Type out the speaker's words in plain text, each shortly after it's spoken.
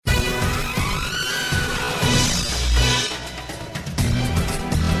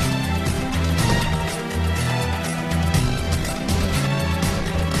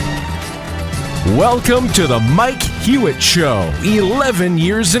Welcome to the Mike Hewitt Show, 11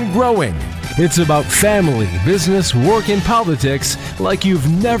 years and growing. It's about family, business, work, and politics like you've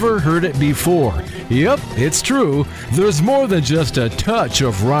never heard it before. Yep, it's true. There's more than just a touch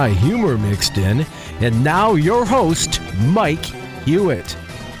of wry humor mixed in. And now your host, Mike Hewitt.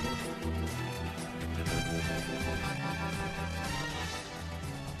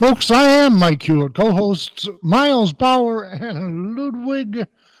 Folks, I am Mike Hewitt, co-hosts Miles Bauer and Ludwig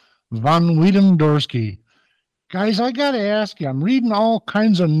von Wiedendorsky. Guys, I got to ask you, I'm reading all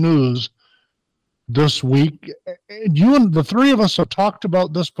kinds of news this week. You and the three of us have talked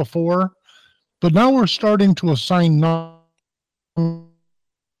about this before, but now we're starting to assign numbers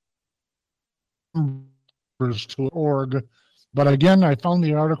to org. But again, I found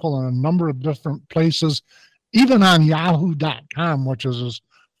the article in a number of different places, even on yahoo.com, which is as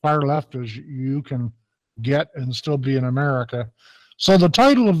far left as you can get and still be in America. So the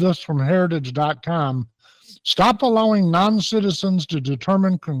title of this from heritage.com, Stop Allowing Non-Citizens to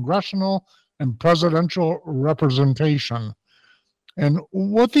Determine Congressional and Presidential Representation. And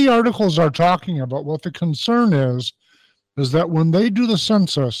what the articles are talking about, what the concern is that when they do the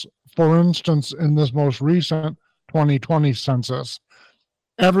census, for instance, in this most recent 2020 census,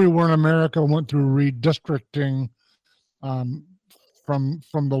 everywhere in America went through redistricting from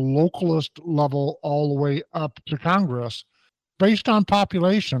the localist level all the way up to Congress based on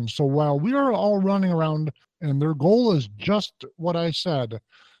population. So while we are all running around and their goal is just what I said,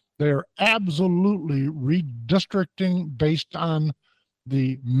 they're absolutely redistricting based on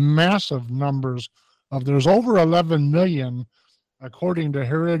the massive numbers of, there's over 11 million, according to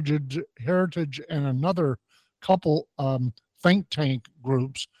Heritage and another couple think tank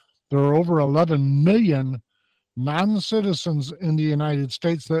groups. There are over 11 million non-citizens in the United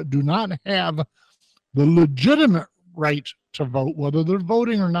States that do not have the legitimate right to vote. Whether they're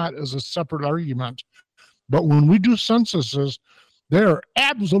voting or not is a separate argument. But when we do censuses, they're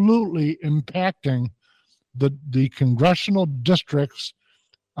absolutely impacting the congressional districts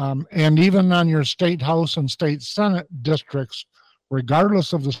and even on your state house and state senate districts,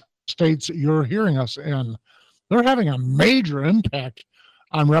 regardless of the states you're hearing us in. They're having a major impact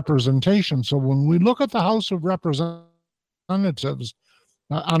on representation. So when we look at the House of Representatives,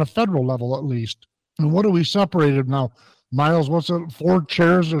 on a federal level at least, and what are we separated now? Miles, what's it, 4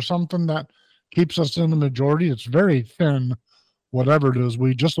 chairs or something that keeps us in the majority? It's very thin, whatever it is.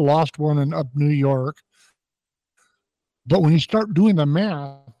 We just lost one in up New York. But when you start doing the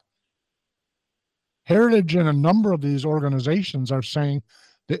math, Heritage and a number of these organizations are saying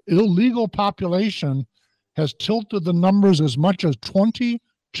the illegal population has tilted the numbers as much as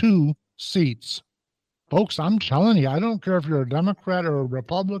 22 seats. Folks, I'm telling you, I don't care if you're a Democrat or a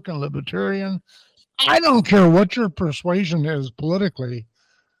Republican, Libertarian. I don't care what your persuasion is politically.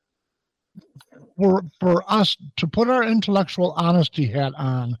 For us to put our intellectual honesty hat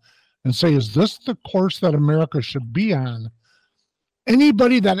on and say, is this the course that America should be on?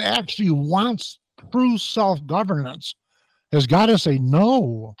 Anybody that actually wants true self-governance has got to say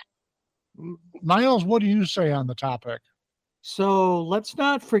no. Miles, what do you say on the topic? So let's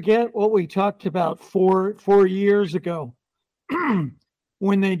not forget what we talked about four years ago.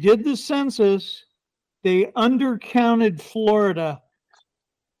 When they did the census, they undercounted Florida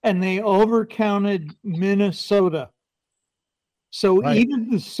and they overcounted Minnesota. So right. Even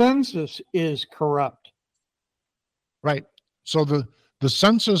the census is corrupt. Right. So the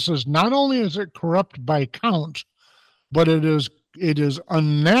census is, not only is it corrupt by count, but it is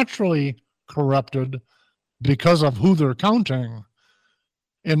unnaturally corrupted because of who they're counting.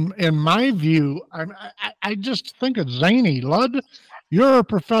 In my view, I just think it's zany. Lud, you're a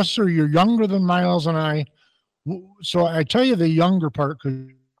professor. You're younger than Miles and I. So I tell you the younger part because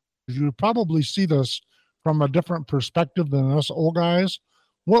you probably see this from a different perspective than us old guys.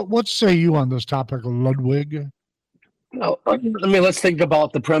 What say you on this topic, Ludwig? No, let's think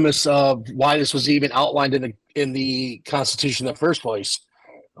about the premise of why this was even outlined in the Constitution in the first place.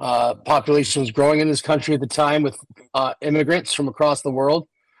 Population was growing in this country at the time with immigrants from across the world,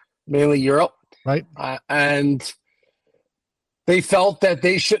 mainly Europe. Right. And they felt that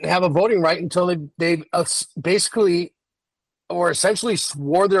they shouldn't have a voting right until they basically or essentially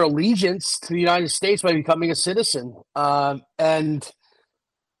swore their allegiance to the United States by becoming a citizen. And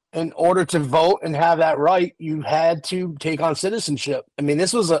in order to vote and have that right, you had to take on citizenship. I mean,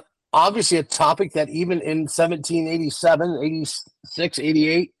 this was obviously a topic that even in 1787, 86,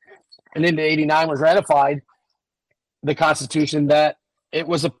 88, and into 89 was ratified, the Constitution, that it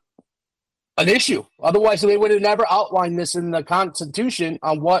was an issue. Otherwise, they would have never outlined this in the Constitution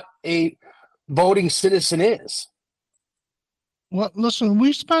on what a voting citizen is. Well, listen,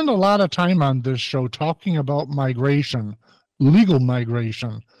 we spend a lot of time on this show talking about migration, legal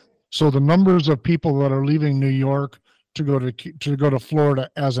migration. So the numbers of people that are leaving New York to go to Florida,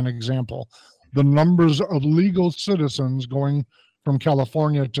 as an example, the numbers of legal citizens going from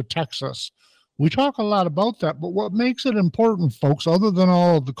California to Texas. We talk a lot about that, but what makes it important, folks, other than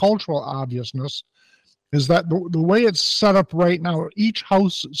all of the cultural obviousness, is that the way it's set up right now, each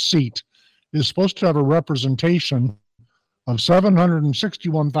House seat is supposed to have a representation of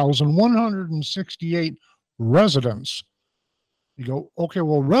 761,168 residents. You go, okay,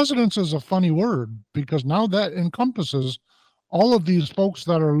 well, residents is a funny word because now that encompasses all of these folks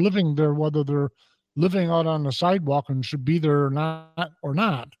that are living there, whether they're living out on the sidewalk and should be there or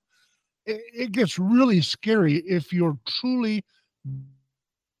not. It gets really scary if you're truly,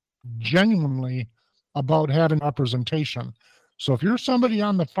 genuinely about having representation. So if you're somebody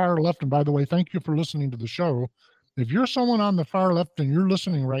on the far left, and by the way, thank you for listening to the show. If you're someone on the far left and you're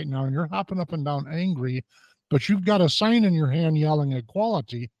listening right now and you're hopping up and down angry, but you've got a sign in your hand yelling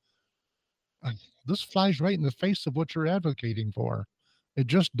equality, this flies right in the face of what you're advocating for. It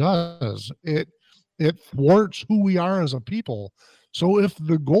just does. It thwarts who we are as a people. So if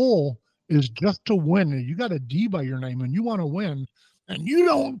the goal is just to win, and you got a D by your name and you want to win, and you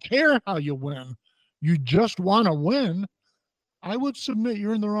don't care how you win, you just want to win, I would submit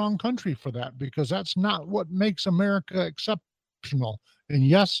you're in the wrong country for that, because that's not what makes America exceptional. And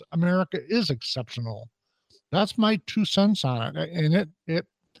yes, America is exceptional. That's my 2 cents on it. And it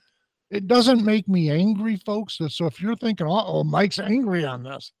doesn't make me angry, folks. So if you're thinking, oh, Mike's angry on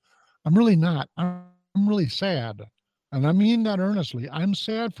this, I'm really not. I'm really sad. And I mean that earnestly. I'm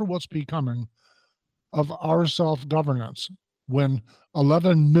sad for what's becoming of our self-governance when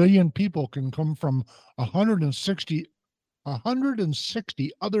 11 million people can come from 160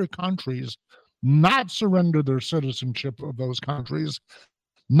 other countries, not surrender their citizenship of those countries,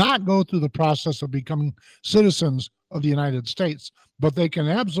 not go through the process of becoming citizens of the United States, but they can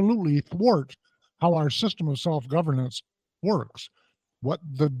absolutely thwart how our system of self-governance works. What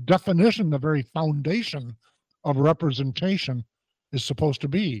the definition, the very foundation of representation is supposed to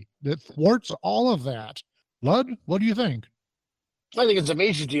be. That thwarts all of that. Lud, what do you think? I think it's a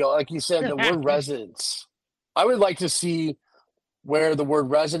major deal. Like you said, the word residence. I would like to see where the word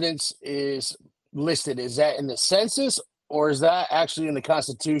residence is listed. Is that in the census or is that actually in the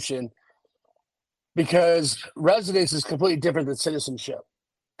Constitution? Because residence is completely different than citizenship.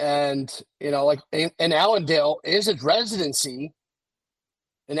 And, like in Allendale, is it residency?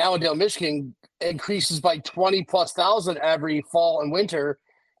 In Allendale, Michigan, increases by 20,000+ every fall and winter,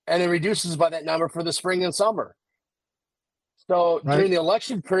 and then reduces by that number for the spring and summer. So during the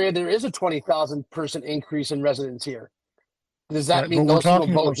election period, there is a 20,000 person increase in residents here. Does that mean those people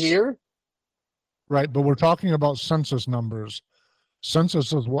vote here? Right, but we're talking about census numbers.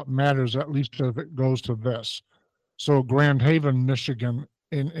 Census is what matters, at least if it goes to this. So Grand Haven, Michigan,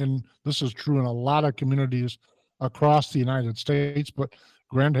 and this is true in a lot of communities across the United States, but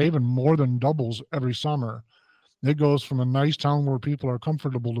Grand Haven more than doubles every summer. It goes from a nice town where people are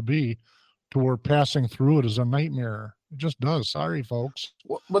comfortable to be to where passing through it is a nightmare. It just does. Sorry, folks.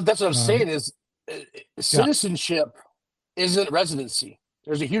 Well, but that's what I'm saying is citizenship isn't residency.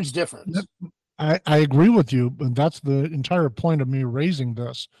 There's a huge difference. I agree with you, but that's the entire point of me raising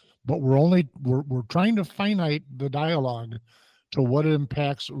this. But we're trying to finite the dialogue to what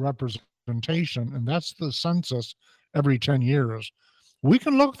impacts representation, and that's the census every 10 years. We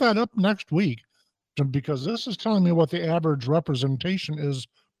can look that up next week because this is telling me what the average representation is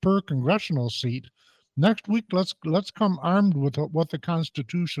per congressional seat. Next week, let's come armed with what the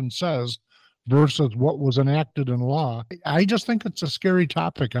Constitution says versus what was enacted in law. I just think it's a scary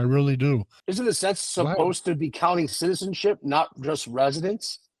topic. I really do. Isn't the census supposed to be counting citizenship, not just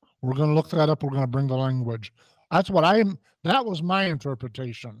residence? We're going to look that up. We're going to bring the language. That was my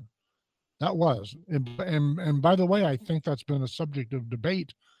interpretation. That was. And by the way, I think that's been a subject of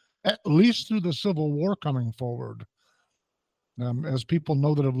debate, at least through the Civil War coming forward. As people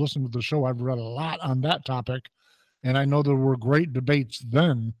know that have listened to the show, I've read a lot on that topic, and I know there were great debates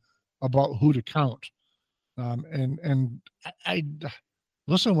then about who to count. And I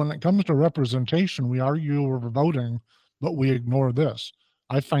listen, when it comes to representation, we argue over voting, but we ignore this.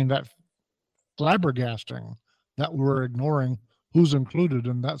 I find that flabbergasting that we're ignoring who's included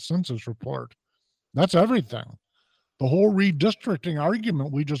in that census report. That's everything. The whole redistricting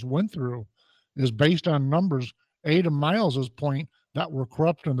argument we just went through is based on numbers, A, to Miles's point, that were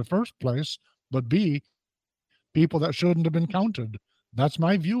corrupt in the first place, but B, people that shouldn't have been counted. That's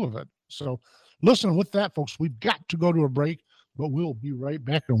my view of it. So listen, with that, folks, we've got to go to a break, but we'll be right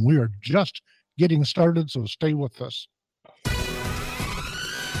back, and we are just getting started, so stay with us.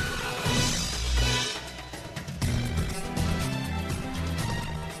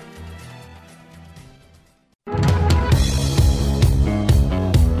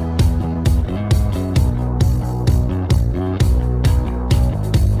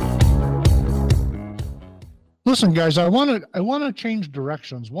 Listen, guys, I want to change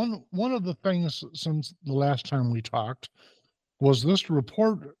directions. One of the things since the last time we talked was this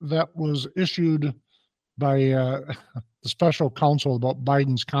report that was issued by the special counsel about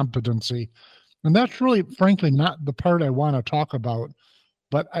Biden's competency. And that's really, frankly, not the part I want to talk about.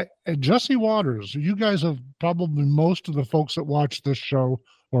 But Jesse Waters, you guys have probably, most of the folks that watch this show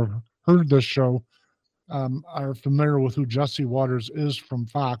or heard this show are familiar with who Jesse Waters is from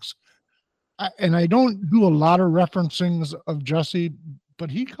Fox. And I don't do a lot of referencings of Jesse, but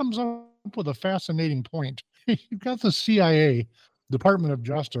he comes up with a fascinating point. You've got the CIA, Department of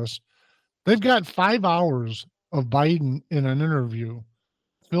Justice. They've got 5 hours of Biden in an interview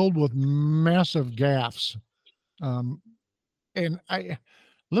filled with massive gaffes. And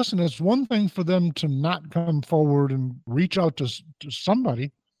listen, it's one thing for them to not come forward and reach out to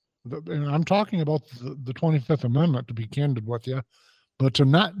somebody. And I'm talking about the 25th Amendment, to be candid with you, but to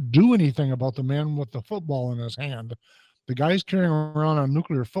not do anything about the man with the football in his hand. The guy's carrying around a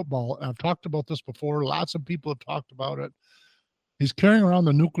nuclear football. I've talked about this before. Lots of people have talked about it. He's carrying around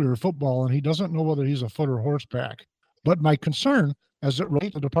the nuclear football, and he doesn't know whether he's a foot or horseback. But my concern, as it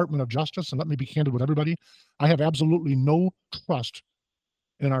relates to the Department of Justice, and let me be candid with everybody, I have absolutely no trust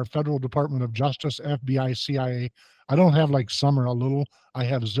in our federal Department of Justice, FBI, CIA. I don't have like some or a little. I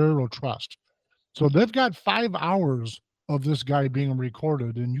have zero trust. So they've got 5 hours of this guy being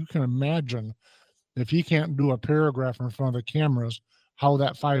recorded, and you can imagine if he can't do a paragraph in front of the cameras, how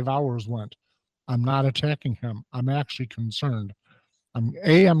that 5 hours went. I'm not attacking him. I'm actually concerned.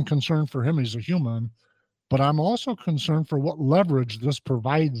 I'm concerned for him. He's a human, but I'm also concerned for what leverage this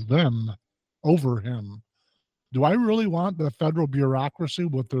provides them over him. Do I really want the federal bureaucracy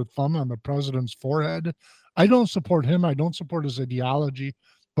with their thumb on the president's forehead? I don't support him. I don't support his ideology,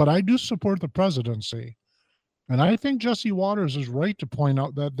 but I do support the presidency. And I think Jesse Waters is right to point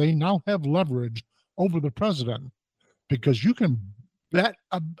out that they now have leverage over the president, because you can bet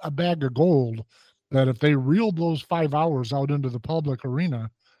a bag of gold that if they reeled those 5 hours out into the public arena,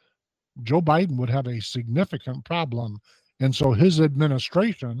 Joe Biden would have a significant problem. And so his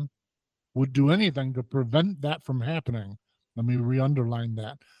administration would do anything to prevent that from happening. Let me re-underline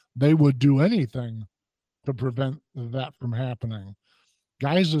that. They would do anything to prevent that from happening.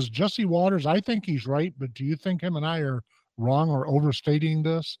 Guys, as Jesse Waters, I think he's right, but do you think him and I are wrong or overstating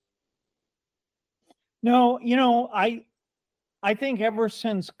this? No, I think ever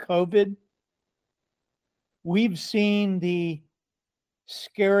since COVID, we've seen the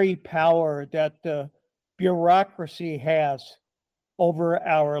scary power that the bureaucracy has over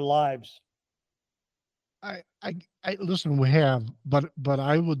our lives. I listen, we have, but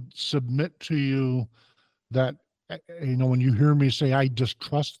I would submit to you that, when you hear me say I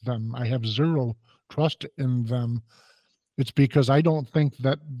distrust them, I have zero trust in them, it's because I don't think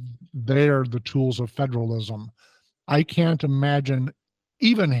that they're the tools of federalism. I can't imagine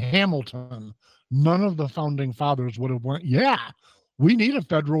even Hamilton, none of the founding fathers would have went, yeah, we need a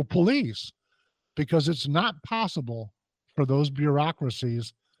federal police, because it's not possible for those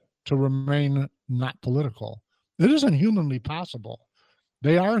bureaucracies to remain not political. It isn't humanly possible.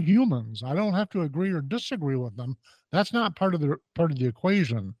 They are humans. I don't have to agree or disagree with them. That's not part of the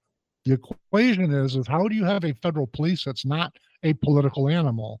equation. The equation is how do you have a federal police that's not a political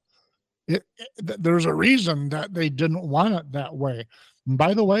animal? There's a reason that they didn't want it that way. And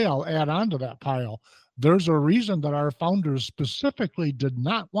by the way, I'll add on to that pile. There's a reason that our founders specifically did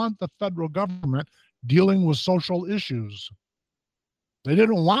not want the federal government dealing with social issues. They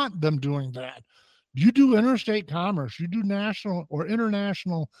didn't want them doing that. You do interstate commerce, you do national or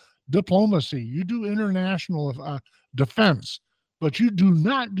international diplomacy, you do international defense, but you do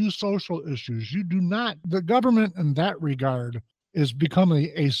not do social issues. You do not. The government in that regard is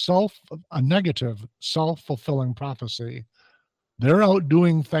becoming a negative, self-fulfilling prophecy. They're out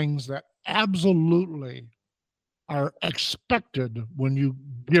doing things that absolutely are expected when you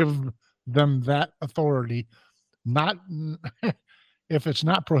give them that authority. Not if it's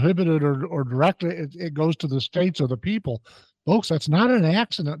not prohibited or directly, it goes to the states or the people. Folks, that's not an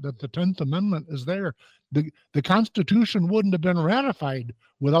accident that the 10th Amendment is there. The Constitution wouldn't have been ratified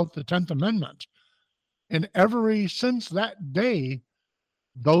without the 10th Amendment. And since that day,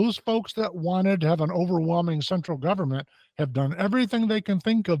 those folks that wanted to have an overwhelming central government have done everything they can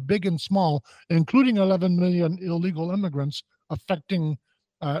think of, big and small, including 11 million illegal immigrants affecting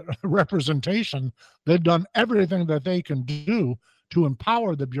representation. They've done everything that they can do to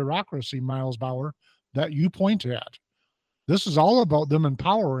empower the bureaucracy, Miles Bauer, that you point at. This is all about them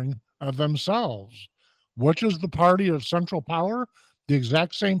empowering themselves. Which is the party of central power? The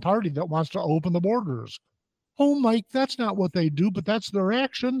exact same party that wants to open the borders. Oh, Mike, that's not what they do, but that's their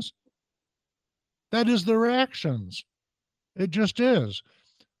actions. That is their actions. It just is.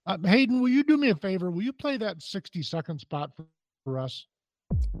 Hayden, will you do me a favor? Will you play that 60-second spot for us?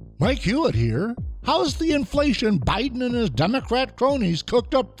 Mike Hewitt here. How's the inflation Biden and his Democrat cronies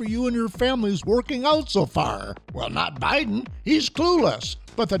cooked up for you and your families working out so far? Well, not Biden. He's clueless.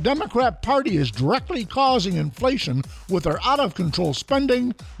 But the Democrat Party is directly causing inflation with their out-of-control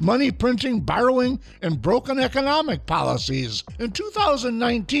spending, money printing, borrowing, and broken economic policies. In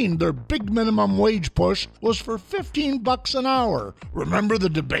 2019, their big minimum wage push was for $15 an hour. Remember the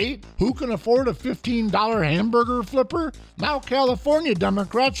debate? Who can afford a $15 hamburger flipper? Now California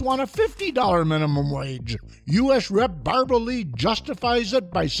Democrats want a $50 minimum wage. U.S. Rep. Barbara Lee justifies it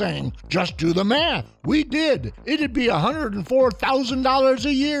by saying, just do the math. We did. It'd be $104,000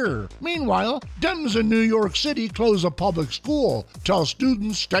 a year. Meanwhile, Dems in New York City close a public school, tell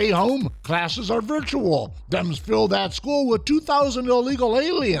students stay home, classes are virtual. Dems fill that school with 2,000 illegal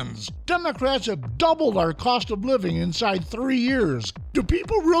aliens. Democrats have doubled our cost of living inside 3 years. Do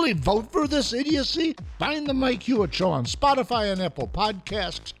people really vote for this idiocy? Find the Mike Hewitt Show on Spotify and Apple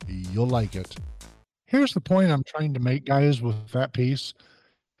Podcasts. You'll like it. Here's the point I'm trying to make, guys, with that piece.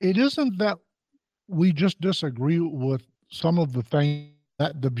 It isn't that we just disagree with some of the things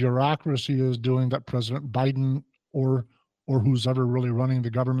that the bureaucracy is doing, that President Biden or who's ever really running the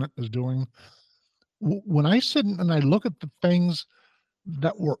government is doing. When I sit and I look at the things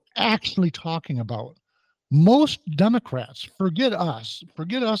that we're actually talking about, most Democrats, forget us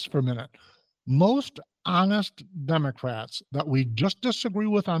for a minute, most honest Democrats that we just disagree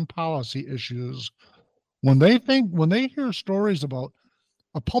with on policy issues, when they hear stories about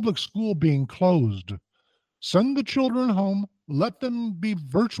a public school being closed, send the children home, let them be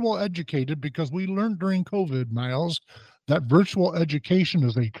virtual educated, because we learned during COVID, Miles, that virtual education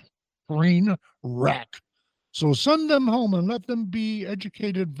is a train wreck. So send them home and let them be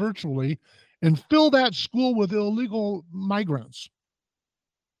educated virtually and fill that school with illegal migrants.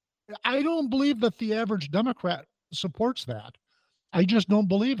 I don't believe that the average Democrat supports that. I just don't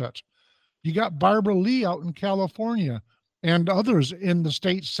believe it. You got Barbara Lee out in California and others in the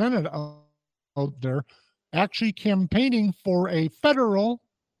state Senate out there actually campaigning for a federal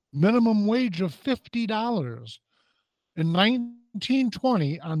minimum wage of $50. In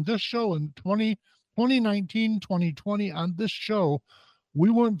 1920, on this show, in 2019, 2020, on this show, we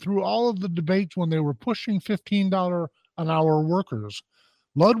went through all of the debates when they were pushing $15 an hour workers.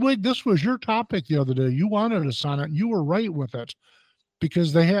 Ludwig, this was your topic the other day. You wanted us on it. You were right with it,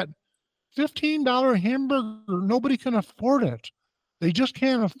 because they had $15 hamburger. Nobody can afford it. They just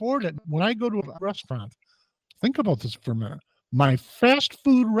can't afford it. When I go to a restaurant, think about this for a minute. My fast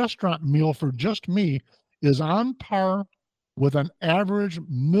food restaurant meal for just me is on par with an average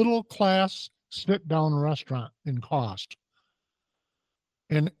middle class sit down restaurant in cost.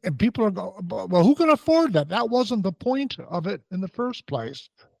 And people are going, well, who can afford that? That wasn't the point of it in the first place.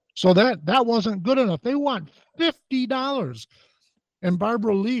 So that wasn't good enough. They want $50. And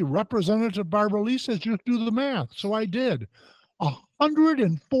Representative Barbara Lee says, just do the math. So I did.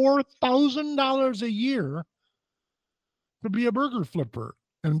 $104,000 a year to be a burger flipper.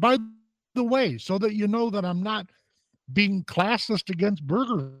 And by the way, so that you know that I'm not being classist against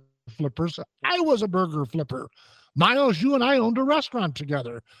burger flippers, I was a burger flipper. Miles, you and I owned a restaurant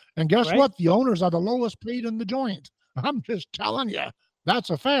together. And guess what? The owners are the lowest paid in the joint. I'm just telling you,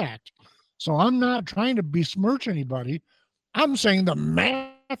 that's a fact. So I'm not trying to besmirch anybody. I'm saying the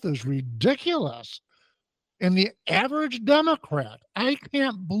math is ridiculous. And the average Democrat, I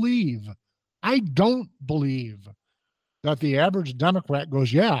don't believe that the average Democrat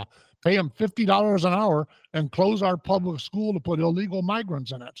goes, yeah, pay them $50 an hour and close our public school to put illegal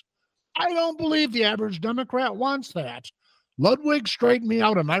migrants in it. I don't believe the average Democrat wants that. Ludwig, straighten me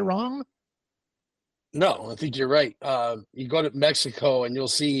out. Am I wrong? No, I think you're right. You go to Mexico and you'll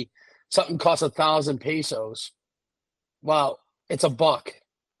see something costs 1,000 pesos. Well, it's $1.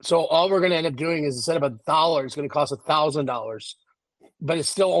 So all we're going to end up doing is, instead of $1, it's going to cost $1,000, but it's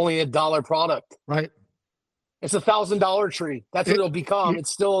still only a dollar product. Right. It's $1,000 tree. That's what it'll become.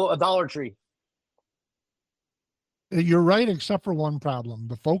 It's still a Dollar Tree. You're right, except for one problem.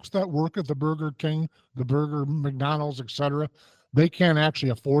 The folks that work at the Burger King, the Burger McDonald's, etc., they can't actually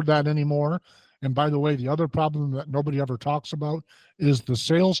afford that anymore. And by the way, the other problem that nobody ever talks about is the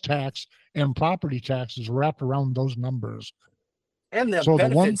sales tax and property taxes wrapped around those numbers. And so the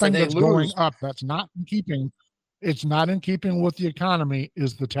one thing that's going up that's not in keeping, it's not in keeping with the economy,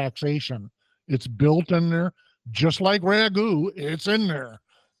 is the taxation. It's built in there, just like ragu. It's in there.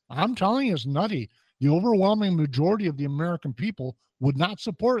 I'm telling you, it's nutty. The overwhelming majority of the American people would not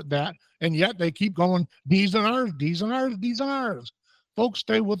support that, and yet they keep going, these and ours, these and ours, these and ours. Folks,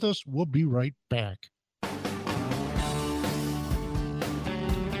 stay with us. We'll be right back.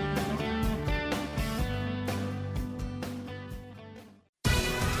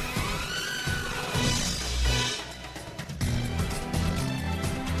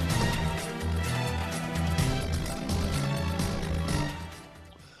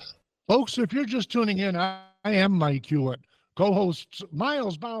 Folks, if you're just tuning in, I am Mike Hewitt, co-hosts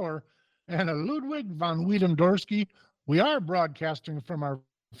Miles Bauer and Ludwig von Wiedendorsky. We are broadcasting from our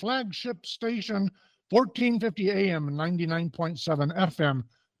flagship station, 1450 AM, 99.7 FM,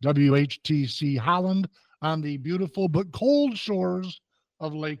 WHTC Holland, on the beautiful but cold shores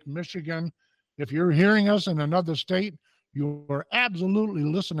of Lake Michigan. If you're hearing us in another state, you are absolutely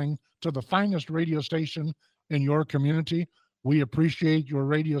listening to the finest radio station in your community. We appreciate your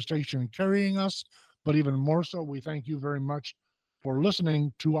radio station carrying us, but even more so, we thank you very much for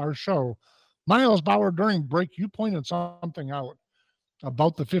listening to our show. Miles Bauer, during break, you pointed something out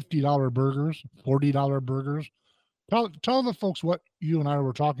about the $50 burgers, $40 burgers. Tell the folks what you and I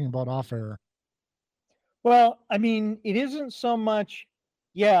were talking about off air. Well, I mean, it isn't so much.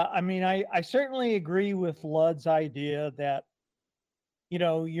 Yeah, I mean, I certainly agree with Lud's idea that, you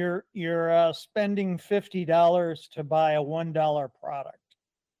know, you're spending $50 to buy a $1 product.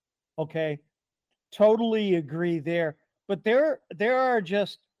 Okay, totally agree there. But there are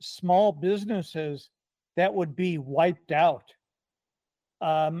just small businesses that would be wiped out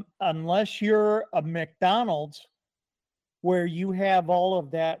unless you're a McDonald's, where you have all of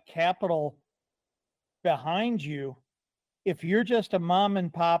that capital behind you. If you're just a mom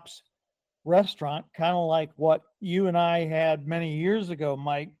and pop's restaurant, kind of like what you and I had many years ago,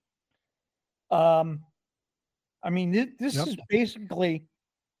 Mike. I mean, this Yep. is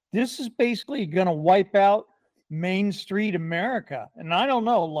basically going to wipe out Main Street America. And I don't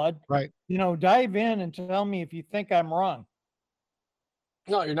know, Lud. Right. You know, dive in and tell me if you think I'm wrong.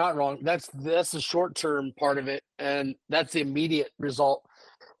 No, you're not wrong. That's the short-term part of it, and that's the immediate result.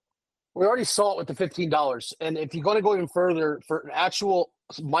 We already saw it with the $15. And if you're going to go even further for actual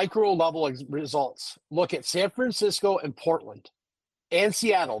micro level results, look at San Francisco and Portland and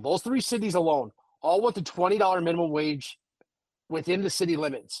Seattle. Those three cities alone, all with the $20 minimum wage within the city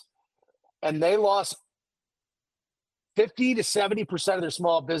limits. And they lost 50 to 70% of their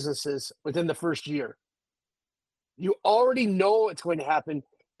small businesses within the first year. You already know it's going to happen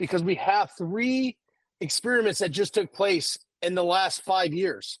because we have three experiments that just took place in the last 5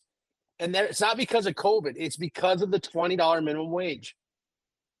 years. And that it's not because of COVID. It's because of the $20 minimum wage.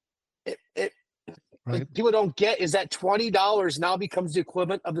 Right. What people don't get is that $20 now becomes the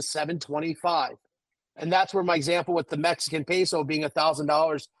equivalent of the $7.25. And that's where my example with the Mexican peso being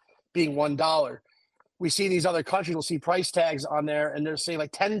 $1,000 being $1. We see these other countries, we'll see price tags on there, and they're saying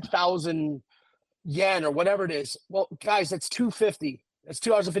like 10,000 yen or whatever it is. Well, guys, that's $2.50. That's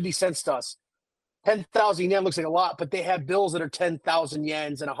 $2.50 to us. 10,000 yen looks like a lot, but they have bills that are 10,000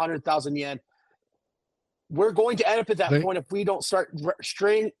 yens and 100,000 yen. We're going to end up at that point if we don't start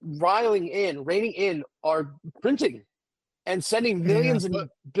reining in our printing and sending millions and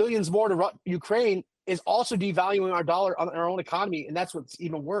billions more to Ukraine is also devaluing our dollar on our own economy, and that's what's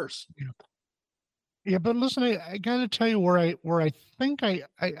even worse. Yeah, but listen, I got to tell you where I think I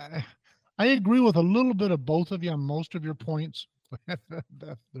agree with a little bit of both of you on most of your points.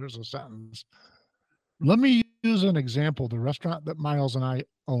 There's a sentence. Let me use an example. The restaurant that Miles and I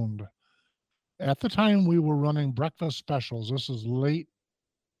owned. At the time, we were running breakfast specials. This is late,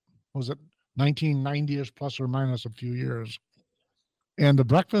 was it 1990-ish, plus or minus a few years. And the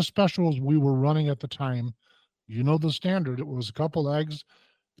breakfast specials we were running at the time, you know the standard. It was a couple eggs,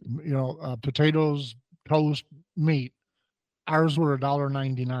 potatoes, toast, meat. Ours were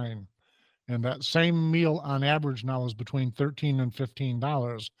 $1.99. And that same meal on average now is between $13 and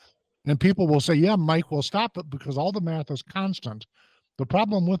 $15. And people will say, yeah, Mike, we'll stop it because all the math is constant. The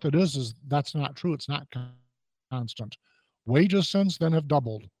problem with it is that's not true. It's not constant. Wages since then have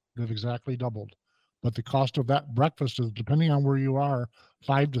doubled. They've exactly doubled. But the cost of that breakfast is, depending on where you are,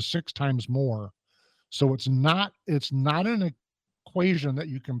 5 to 6 times more. So it's not an equation that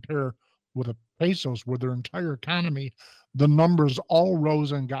you compare with a pesos where their entire economy, the numbers all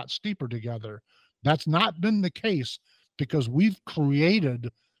rose and got steeper together. That's not been the case because we've created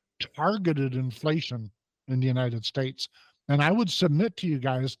targeted inflation in the United States. And I would submit to you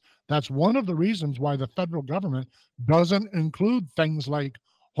guys, that's one of the reasons why the federal government doesn't include things like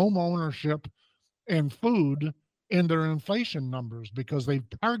home ownership and food in their inflation numbers because they've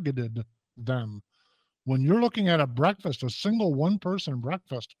targeted them. When you're looking at a breakfast, a single one-person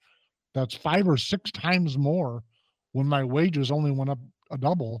breakfast, that's 5 or 6 times more when my wages only went up a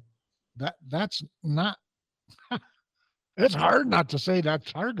double. That's not it's hard not to say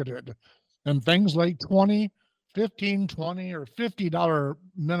that's targeted. And things like 20, 15, 20, or $50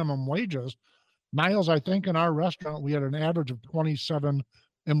 minimum wages. Miles, I think in our restaurant, we had an average of 27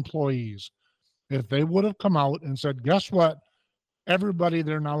 employees. If they would have come out and said, guess what? Everybody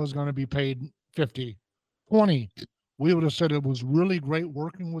there now is going to be paid 50, 20. We would have said it was really great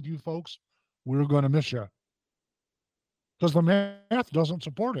working with you folks. We're going to miss you. Because the math doesn't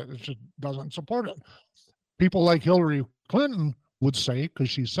support it. It just doesn't support it. People like Hillary Clinton would say, because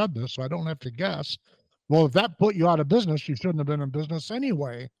she said this, so I don't have to guess, well, if that put you out of business, you shouldn't have been in business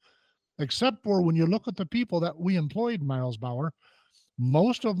anyway. Except for when you look at the people that we employed, Miles Bauer,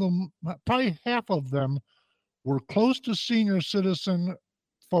 most of them, probably half of them, were close to senior citizen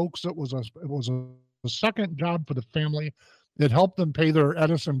folks. It was a second job for the family. It helped them pay their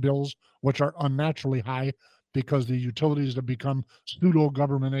Edison bills, which are unnaturally high because the utilities have become pseudo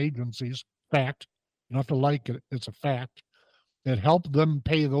government agencies. Fact. You don't have to like it. It's a fact. It helped them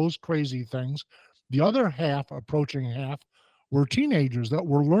pay those crazy things. The other half, approaching half, were teenagers that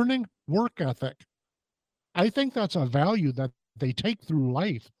were learning work ethic. I think that's a value that they take through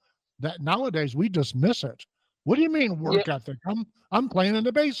life that nowadays we dismiss it. What do you mean work ethic? I'm playing in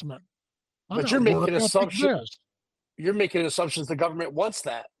the basement. But you're making an assumption. You're making assumptions the government wants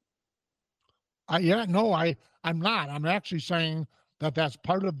that. I'm not. I'm actually saying that that's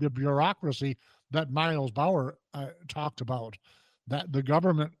part of the bureaucracy that Miles Bauer talked about, that the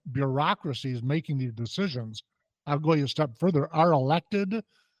government bureaucracy is making these decisions. I'll go a step further. Our elected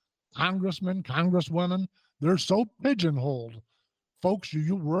congressmen, congresswomen, they're so pigeonholed. Folks,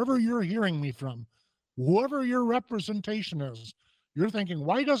 you wherever you're hearing me from, whoever your representation is, you're thinking,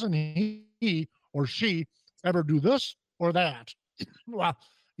 why doesn't he or she ever do this or that? Well,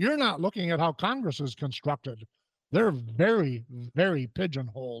 you're not looking at how Congress is constructed. They're very, very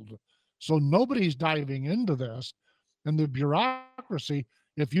pigeonholed. So nobody's diving into this. And the bureaucracy,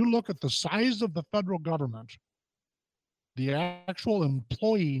 if you look at the size of the federal government, the actual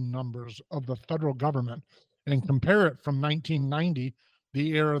employee numbers of the federal government, and compare it from 1990, the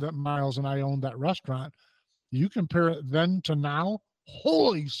era that Miles and I owned that restaurant, you compare it then to now,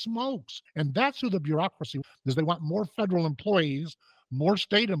 holy smokes. And that's who the bureaucracy is. They want more federal employees, more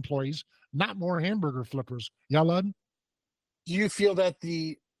state employees, not more hamburger flippers. Yeah, Lud? Do you feel that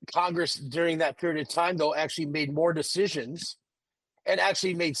the Congress during that period of time, though, actually made more decisions and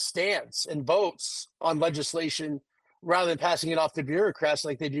actually made stands and votes on legislation rather than passing it off to bureaucrats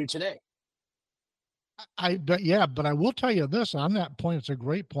like they do today? But I will tell you this on that point. It's a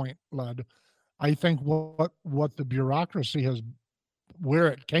great point, Lud. I think what the bureaucracy has, where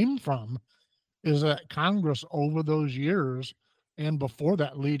it came from, is that Congress over those years and before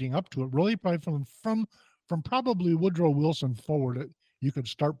that, leading up to it, really probably from probably Woodrow Wilson forward, you could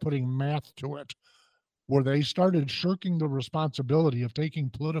start putting math to it, where they started shirking the responsibility of taking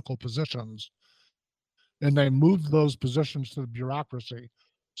political positions, and they moved those positions to the bureaucracy.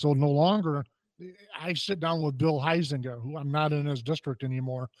 So no longer, I sit down with Bill Huizenga, who I'm not in his district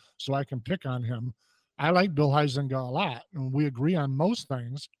anymore, so I can pick on him. I like Bill Huizenga a lot, and we agree on most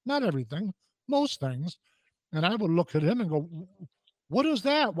things, not everything, most things. And I would look at him and go, what is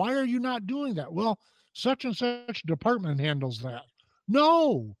that? Why are you not doing that? Well, such and such department handles that.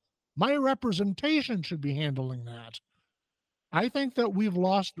 No, my representation should be handling that. I think that we've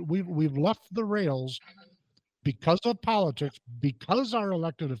left the rails because of politics, because our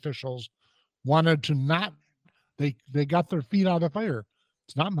elected officials wanted to not, they got their feet out of the fire.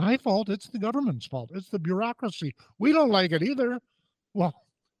 It's not my fault. It's the government's fault. It's the bureaucracy. We don't like it either. Well,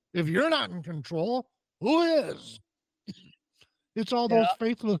 if you're not in control, who is? It's all those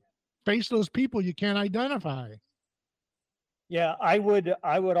faceless people you can't identify. Yeah, I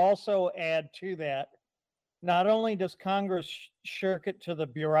would also add to that. Not only does Congress shirk it to the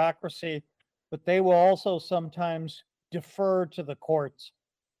bureaucracy, but they will also sometimes defer to the courts.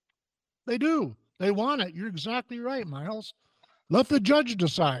 They do. They want it. You're exactly right, Miles. Let the judge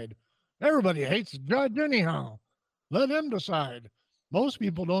decide. Everybody hates the judge anyhow. Let him decide. Most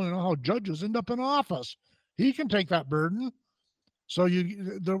people don't know how judges end up in office. He can take that burden. So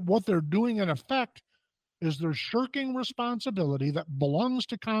what they're doing in effect is they're shirking responsibility that belongs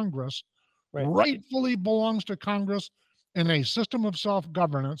to Congress, rightfully belongs to Congress in a system of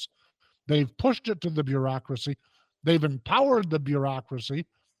self-governance. They've pushed it to the bureaucracy. They've empowered the bureaucracy.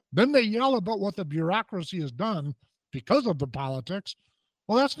 Then they yell about what the bureaucracy has done because of the politics.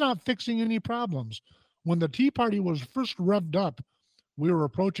 Well, that's not fixing any problems. When the Tea Party was first revved up, we were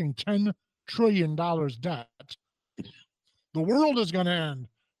approaching $10 trillion debt. The world is going to end.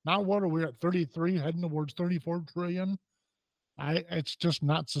 Now what are we at, 33, heading towards 34 trillion? It's just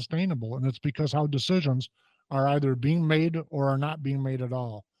not sustainable. And it's because how decisions are either being made or are not being made at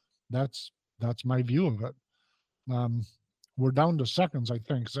all. That's my view of it. Um, we're down to seconds, I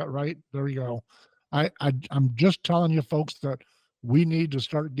think. Is that right? There you go. I'm just telling you folks that we need to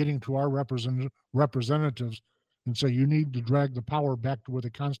start getting to our representatives and say you need to drag the power back to where the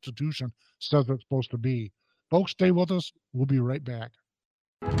Constitution says it's supposed to be. Folks, stay with us. We'll be right back.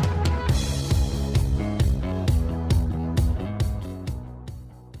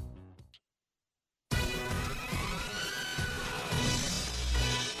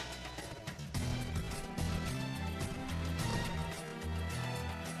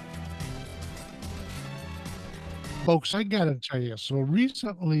 Folks, I got to tell you, so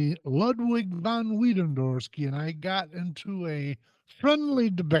recently Ludwig von Wiedendorsky and I got into a friendly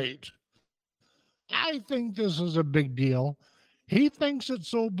debate. I think this is a big deal. He thinks it's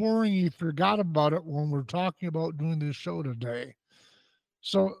so boring he forgot about it when we're talking about doing this show today.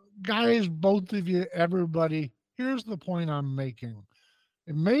 So, guys, both of you, everybody, here's the point I'm making.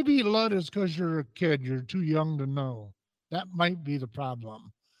 And maybe, Lud, is because you're a kid, you're too young to know. That might be the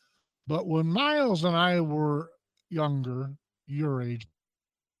problem. But when Miles and I were younger, your age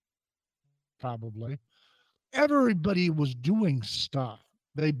probably, everybody was doing stuff.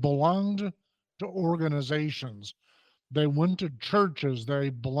 They belonged to organizations. They went to churches. They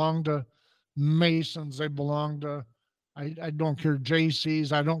belonged to Masons. They belonged to, I don't care,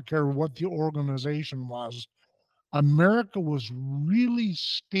 JCs. I don't care what the organization was. America was really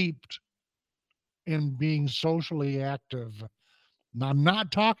steeped in being socially active. Now, I'm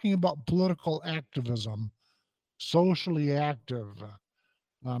not talking about political activism, socially active.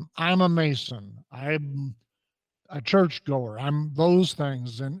 I'm a Mason. I'm a churchgoer. I'm those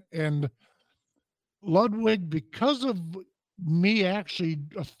things. And Ludwig, because of me actually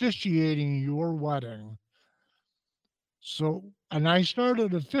officiating your wedding, and I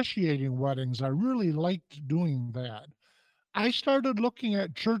started officiating weddings. I really liked doing that. I started looking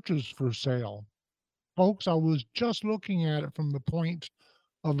at churches for sale. Folks, I was just looking at it from the point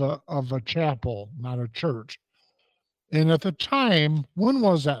of a chapel, not a church. And at the time, when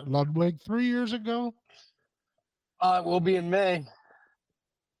was that, Ludwig? 3 years ago? It will be in May.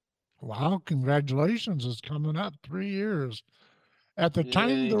 Wow, congratulations. It's coming up 3 years. At the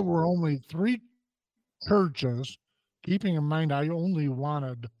time, there were only 3 churches, keeping in mind I only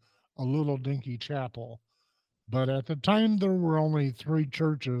wanted a little dinky chapel. But at the time, there were only 3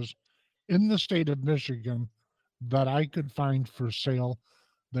 churches in the state of Michigan that I could find for sale.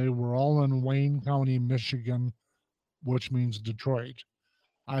 They were all in Wayne County, Michigan, which means Detroit.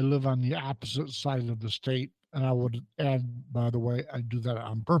 I live on the opposite side of the state, and I would add, by the way, I do that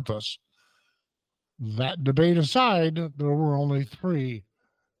on purpose. That debate aside, there were only 3.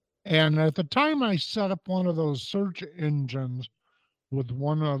 And at the time, I set up one of those search engines with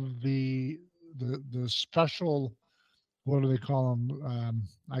one of the special, what do they call them?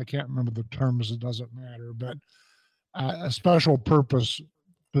 I can't remember the terms. It doesn't matter. But a special purpose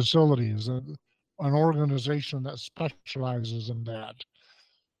facilities, an organization that specializes in that.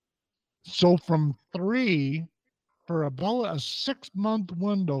 So from 3, for about a 6-month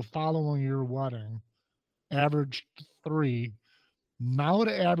window following your wedding, averaged 3. Now it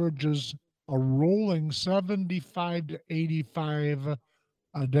averages a rolling 75 to 85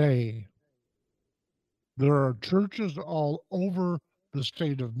 a day. There are churches all over the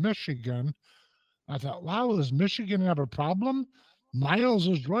state of Michigan. I thought, wow, does Michigan have a problem? Miles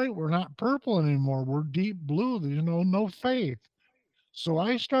is right. We're not purple anymore. We're deep blue. There's no faith. So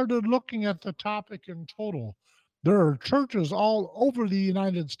I started looking at the topic in total. There are churches all over the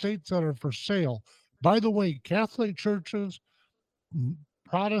United States that are for sale. By the way, Catholic churches,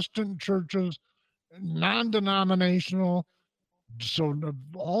 Protestant churches, non-denominational. So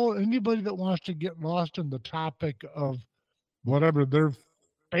anybody that wants to get lost in the topic of whatever their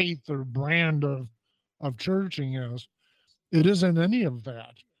faith or brand of churching is, it isn't any of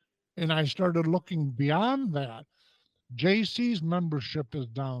that. And I started looking beyond that. JC's membership is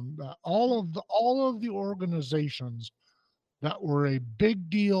down. All of the organizations that were a big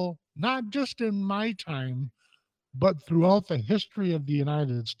deal, not just in my time, but throughout the history of the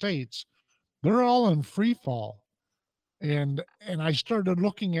United States, they're all in free fall. And I started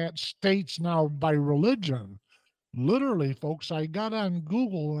looking at states now by religion. Literally, folks, I got on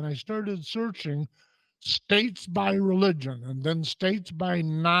Google and I started searching states by religion and then states by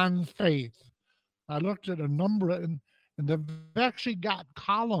non-faith. I looked at a number and they've actually got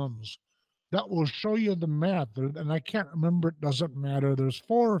columns that will show you the map. And I can't remember, it doesn't matter. There's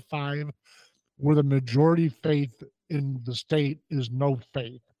 4 or 5 where the majority faith in the state is no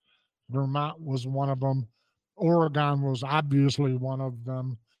faith. Vermont was one of them. Oregon was obviously one of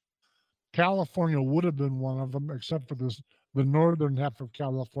them. California would have been one of them, except for this. The northern half of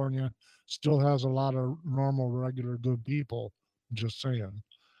California still has a lot of normal, regular, good people. Just saying.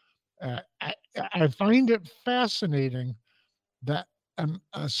 I find it fascinating that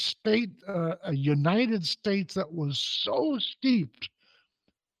a state, a United States that was so steeped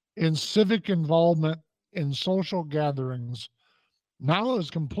in civic involvement in social gatherings now is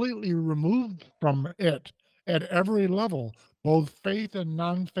completely removed from it at every level, both faith and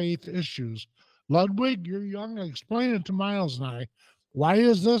non-faith issues. Ludwig, you're young. Explain it to Miles and I. Why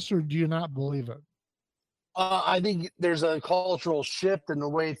is this, or do you not believe it? I think there's a cultural shift in the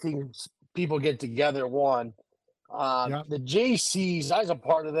way things people get together. One, Yeah, the JCs, I was a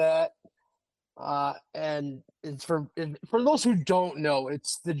part of that, and it's for those who don't know,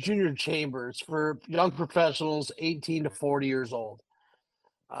 it's the junior chambers for young professionals 18 to 40 years old.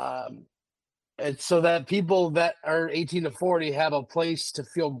 Um, it's so that people that are 18 to 40 have a place to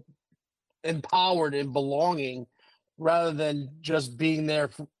feel empowered and belonging rather than just being there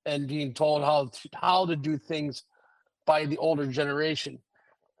and being told how to do things by the older generation.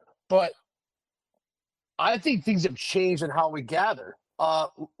 But I think things have changed in how we gather.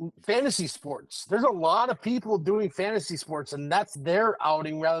 Fantasy sports. There's a lot of people doing fantasy sports, and that's their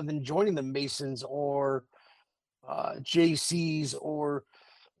outing rather than joining the Masons or JCs or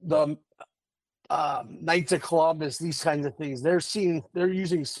the Knights of Columbus. These kinds of things. They're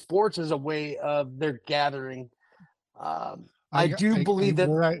using sports as a way of their gathering. I do believe that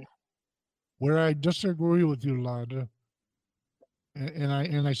where I disagree with you, Lud,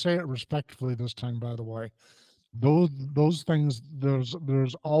 and I say it respectfully this time, by the way. Those things,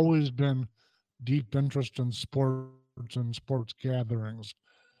 there's always been deep interest in sports and sports gatherings.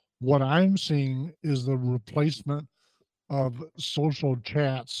 What I'm seeing is the replacement of social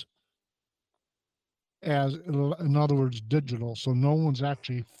chats as, in other words, digital. So no one's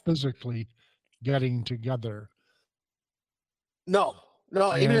actually physically getting together. no,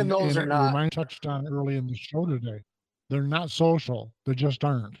 even those are And it not. touched on early in the show today. They're not social. They just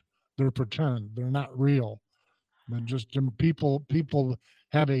aren't. They're pretend. They're not real. And just people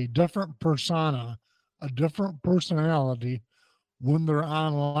have a different persona, a different personality when they're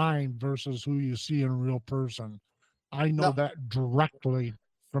online versus who you see in real person. I know No, that directly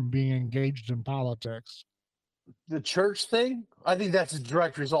from being engaged in politics. the church thing, I think that's a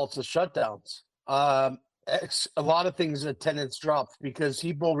direct result of shutdowns. A lot of things attendance dropped because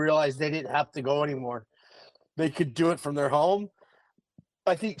people realized they didn't have to go anymore. They could do it from their home.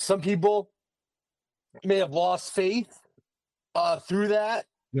 I think some people may have lost faith through that,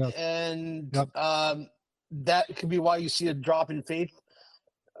 Yes. and Yep. that could be why you see a drop in faith.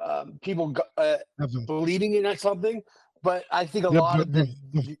 People Definitely. believing in something, but I think a Yep, lot of the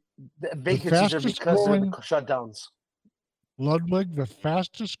vacancies are fastest because of the growing shutdowns. Ludwig, the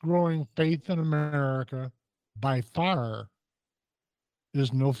fastest growing faith in America by far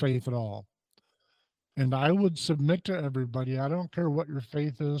is no faith at all. And I would submit to everybody, I don't care what your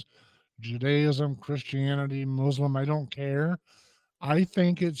faith is, Judaism, Christianity, Muslim, I don't care. I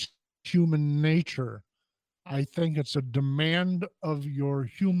think it's human nature. I think it's a demand of your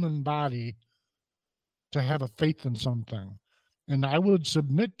human body to have a faith in something. And I would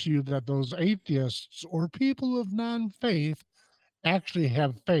submit to you that those atheists or people of non faith actually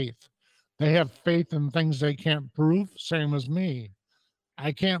have faith. They have faith in things they can't prove, same as me.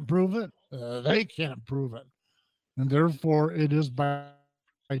 I can't prove it, they can't prove it. And therefore, it is by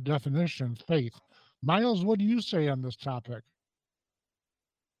definition faith. Miles, what do you say on this topic?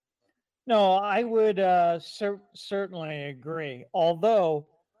 No, I would certainly agree. Although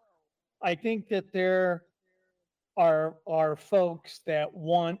I think that there are folks that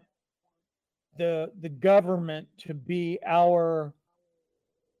want the government to be our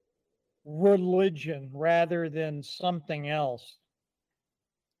religion rather than something else.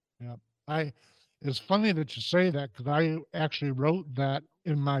 Yeah. I It's funny that you say that because I actually wrote that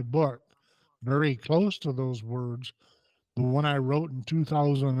in my book, very close to those words, the one I wrote in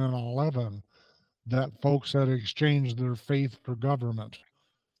 2011, that folks had exchanged their faith for government.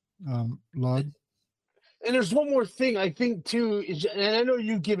 Lud? And there's one more thing I think too, and I know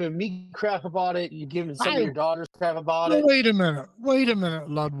you've given me crap about it. You've given some of your daughters crap about it. Wait a minute,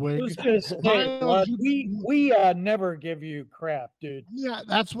 Ludwig. Who's gonna say, Miles, we never give you crap, dude. Yeah,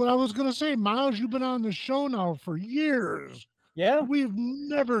 that's what I was gonna say. Miles, you've been on the show now for years. Yeah, We've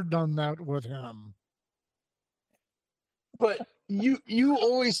never done that with him. But you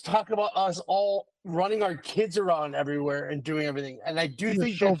always talk about us all running our kids around everywhere and doing everything, and I do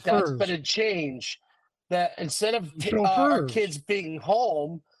think that that's been a change. That instead of our kids being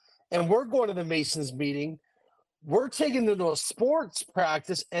home and we're going to the Masons meeting, we're taking them to a sports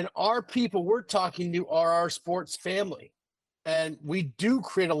practice, and our people we're talking to are our sports family. And we do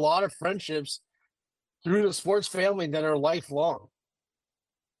create a lot of friendships through the sports family that are lifelong.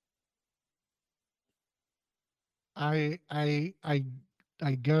 I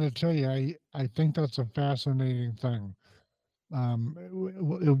gotta tell you, I think that's a fascinating thing.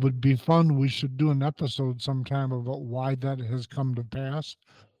 It would be fun. We should do an episode sometime about why that has come to pass.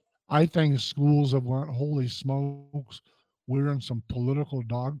 I think schools have went, holy smokes, we're in some political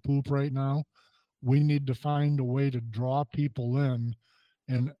dog poop right now. We need to find a way to draw people in,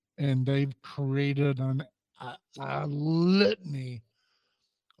 and they've created a litany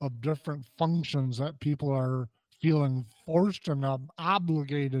of different functions that people are feeling forced and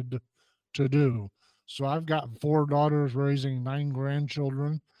obligated to do. So I've got 4 daughters raising 9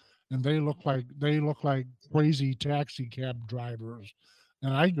 grandchildren, and they look like crazy taxi cab drivers,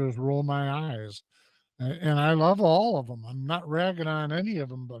 and I just roll my eyes. And I love all of them. I'm not ragging on any of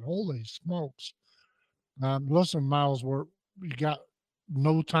them, but holy smokes! Listen, Miles, we got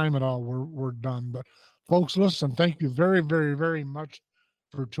no time at all. We're done. But folks, listen, thank you very, very, very much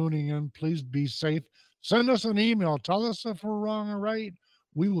for tuning in. Please be safe. Send us an email. Tell us if we're wrong or right.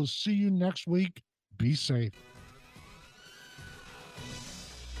 We will see you next week. Be safe.